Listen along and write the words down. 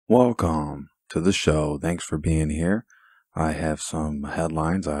Welcome to the show. Thanks for being here. I have some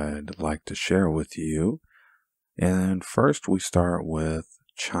headlines I'd like to share with you. And first we start with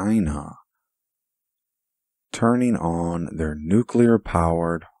China turning on their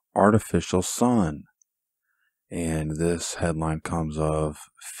nuclear-powered artificial sun. And this headline comes of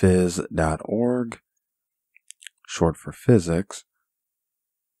phys.org, short for physics.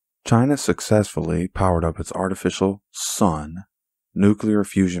 China successfully powered up its artificial sun nuclear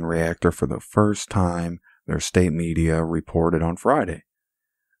fusion reactor for the first time, their state media reported on Friday,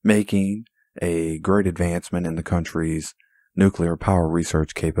 making a great advancement in the country's nuclear power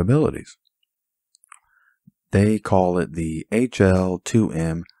research capabilities. They call it the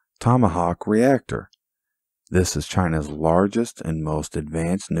HL-2M Tomahawk reactor. This is China's largest and most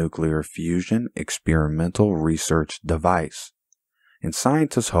advanced nuclear fusion experimental research device, and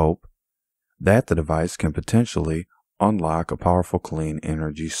scientists hope that the device can potentially unlock a powerful clean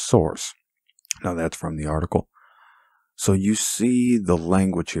energy source. Now that's from the article. So you see the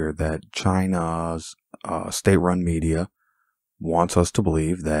language here that China's state-run media wants us to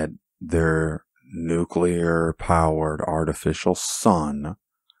believe that their nuclear-powered artificial sun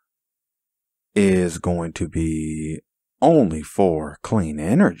is going to be only for clean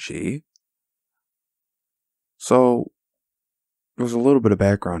energy. So there's a little bit of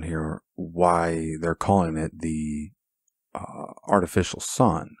background here why they're calling it the artificial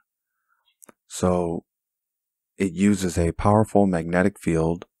sun. So it uses a powerful magnetic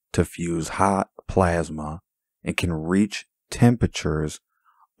field to fuse hot plasma and can reach temperatures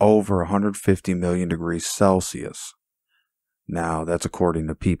over 150 million degrees Celsius. Now that's according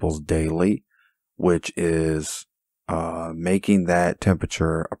to People's Daily, which is making that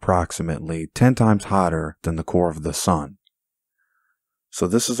temperature approximately 10 times hotter than the core of the sun. So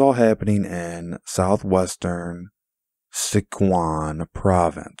this is all happening in southwestern Sichuan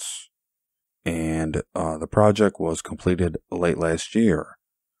province, and the project was completed late last year.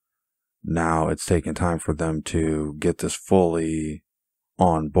 Now it's taken time for them to get this fully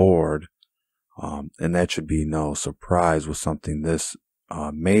on board, and that should be no surprise with something this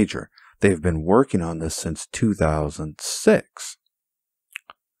major. They've been working on this since 2006.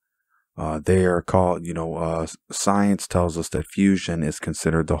 They are called, science tells us that fusion is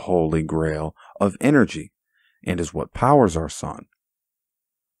considered the holy grail of energy and is what powers our sun.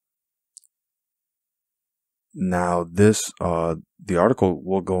 Now, the article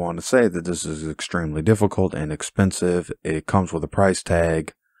will go on to say that this is extremely difficult and expensive. It comes with a price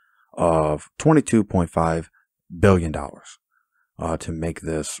tag of $22.5 billion to make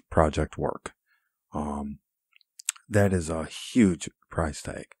this project work. That is a huge price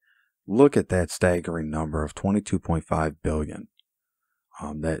tag. Look at that staggering number of $22.5 billion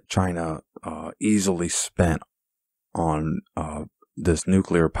that China easily spent on this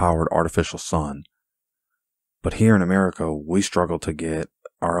nuclear-powered artificial sun. But here in America, we struggle to get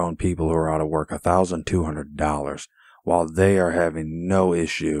our own people who are out of work $1,200, while they are having no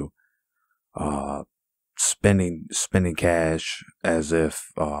issue spending cash as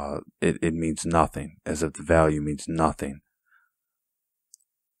if it means nothing, as if the value means nothing.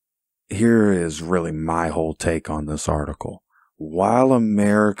 Here is really my whole take on this article. While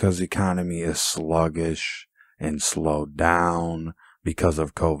America's economy is sluggish and slowed down because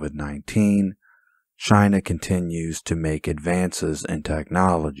of COVID-19, China continues to make advances in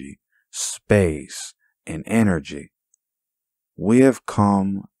technology, space, and energy. We have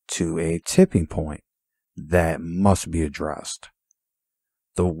come to a tipping point that must be addressed.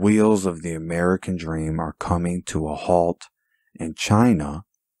 The wheels of the American dream are coming to a halt, and China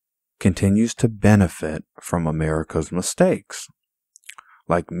continues to benefit from America's mistakes.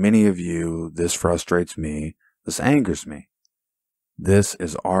 Like many of you, this frustrates me. This angers me. This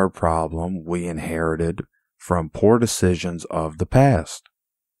is our problem we inherited from poor decisions of the past.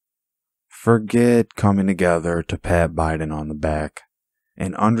 Forget coming together to pat Biden on the back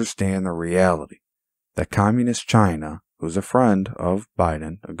and understand the reality that communist China, who's a friend of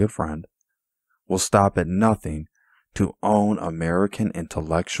Biden, a good friend, will stop at nothing to own American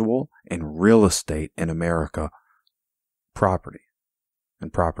intellectual and real estate in America property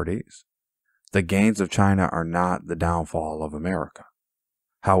and properties. The gains of China are not the downfall of America.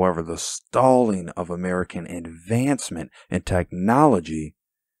 However, the stalling of American advancement in technology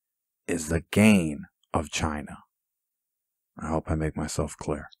is the gain of China. I hope I make myself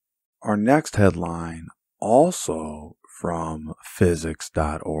clear. Our next headline, also from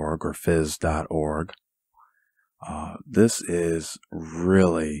physics.org or phys.org. This is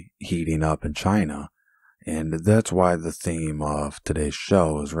really heating up in China, and that's why the theme of today's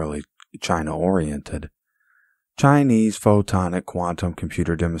show is really China-oriented. Chinese photonic quantum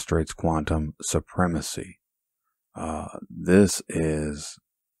computer demonstrates quantum supremacy. This is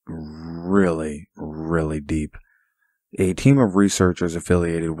really, really deep. A team of researchers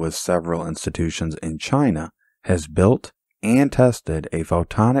affiliated with several institutions in China has built and tested a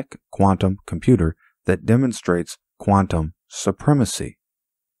photonic quantum computer that demonstrates quantum supremacy.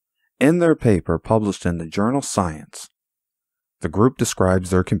 In their paper published in the journal Science, the group describes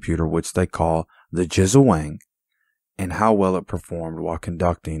their computer, which they call the Jizhuang, and how well it performed while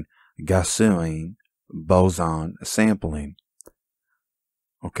conducting Gaussian boson sampling.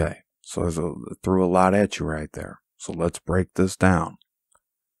 Okay, so threw a lot at you right there. So let's break this down.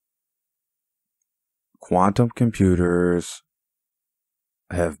 Quantum computers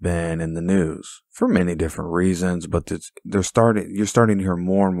have been in the news for many different reasons, but you're starting to hear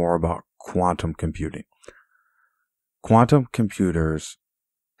more and more about quantum computing. Quantum computers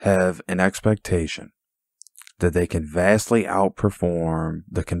have an expectation that they can vastly outperform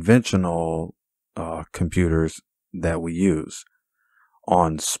the conventional computers that we use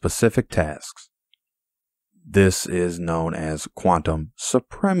on specific tasks. This is known as quantum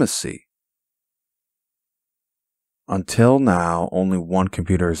supremacy. Until now, only one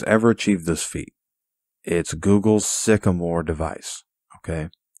computer has ever achieved this feat. It's Google's Sycamore device. Okay,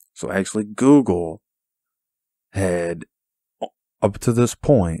 so actually Google had, up to this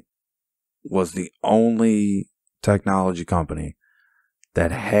point, was the only technology company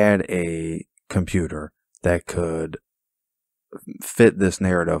that had a computer that could fit this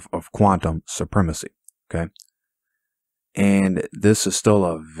narrative of quantum supremacy. Okay, and this is still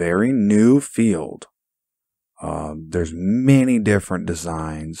a very new field. There's many different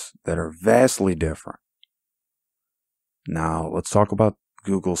designs that are vastly different. Now, let's talk about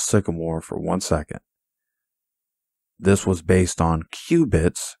Google's Sycamore for 1 second. This was based on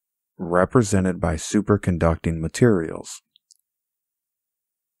qubits represented by superconducting materials.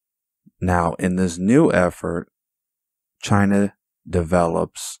 Now, in this new effort, China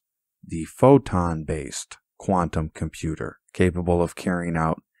develops the photon-based quantum computer capable of carrying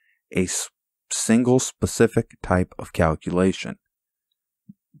out a single specific type of calculation,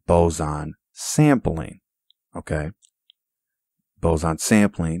 boson sampling. Okay, boson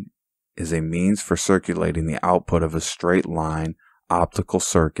sampling is a means for circulating the output of a straight line optical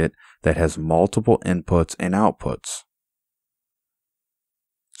circuit that has multiple inputs and outputs.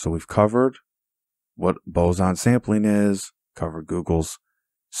 So we've covered what boson sampling is, covered Google's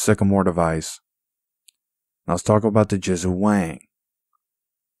Sycamore device. Now let's talk about the Jizhuang.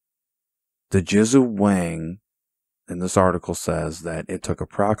 The Jizhuang in this article says that it took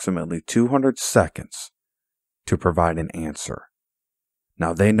approximately 200 seconds to provide an answer.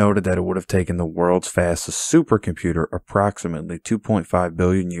 Now, they noted that it would have taken the world's fastest supercomputer approximately 2.5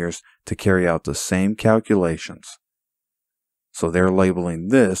 billion years to carry out the same calculations. So they're labeling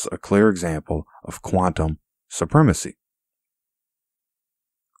this a clear example of quantum supremacy.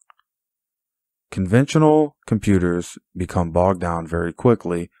 Conventional computers become bogged down very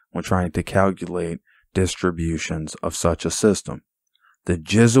quickly when trying to calculate distributions of such a system. The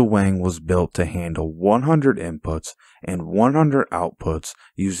Jizhuang was built to handle 100 inputs and 100 outputs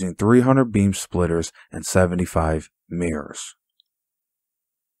using 300 beam splitters and 75 mirrors.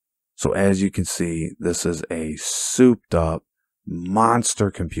 So as you can see, this is a souped up monster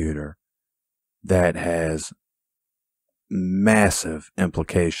computer that has massive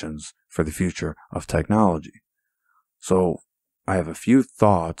implications for the future of technology. So I have a few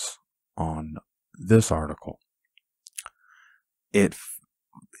thoughts on this article.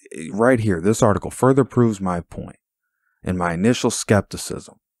 Right here, this article further proves my point and my initial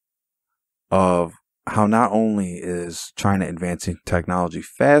skepticism of how not only is China advancing technology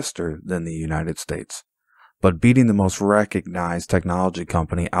faster than the United States, but beating the most recognized technology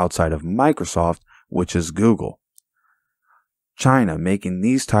company outside of Microsoft, which is Google. China making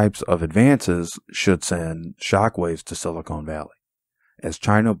these types of advances should send shockwaves to Silicon Valley. As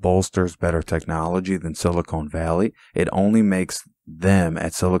China bolsters better technology than Silicon Valley, it only makes them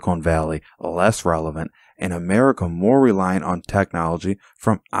at Silicon Valley less relevant and America more reliant on technology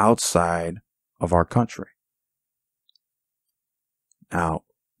from outside of our country. Now,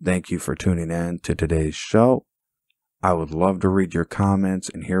 thank you for tuning in to today's show. I would love to read your comments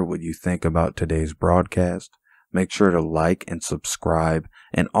and hear what you think about today's broadcast. Make sure to like and subscribe,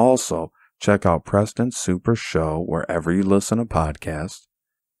 and also check out Preston's Super Show wherever you listen to podcasts.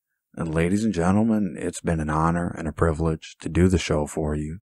 And ladies and gentlemen, it's been an honor and a privilege to do the show for you.